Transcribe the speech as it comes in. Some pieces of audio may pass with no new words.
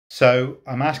So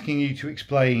I'm asking you to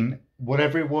explain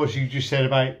whatever it was you just said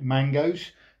about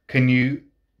mangoes. Can you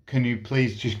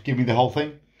please just give me the whole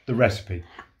thing, the recipe?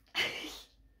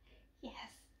 Yes,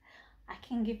 I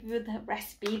can give you the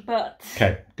recipe, but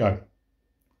Okay, go.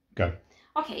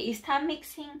 Okay, you start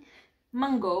mixing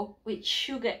mango with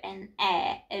sugar and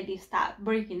air, and you start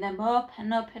breaking them up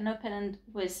and up and up, and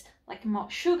with like more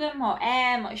sugar, more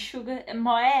air, more sugar, and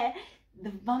more air.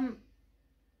 The one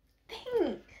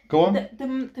thing. Go on.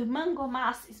 The mango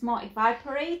mass is more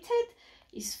evaporated.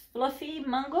 It's fluffy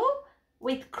mango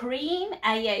with cream.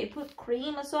 And yeah, you put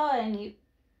cream as well, and you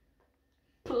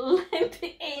blend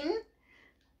it in.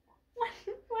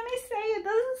 When I say it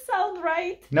doesn't sound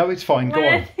right. No, it's fine. Go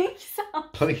on. I think it sounds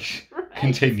Please right.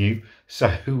 continue.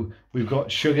 So we've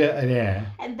got sugar and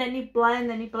air. And then you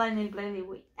blend and you blend and you blend it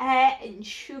with air and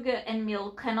sugar and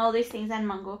milk and all these things and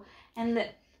mango. And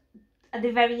at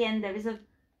the very end there is a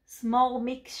small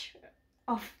mixture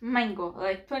of mango,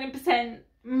 like 20%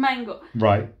 mango.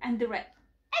 Right. And the rest.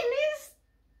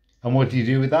 And what do you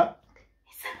do with that?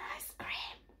 It's an ice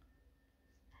cream.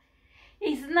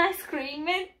 It's an ice cream.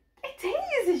 It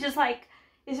is. It's just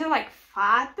like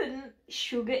fat and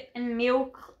sugar and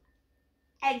milk,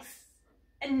 eggs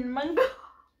and mango.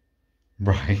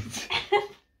 Right.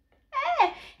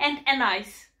 and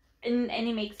ice. And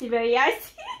it makes it very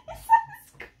icy. It's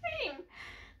ice cream.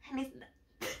 And it's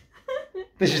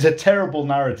This is a terrible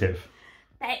narrative.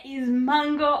 that is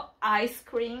mango ice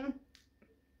cream.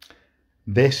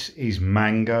 This is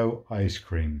mango ice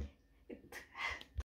cream.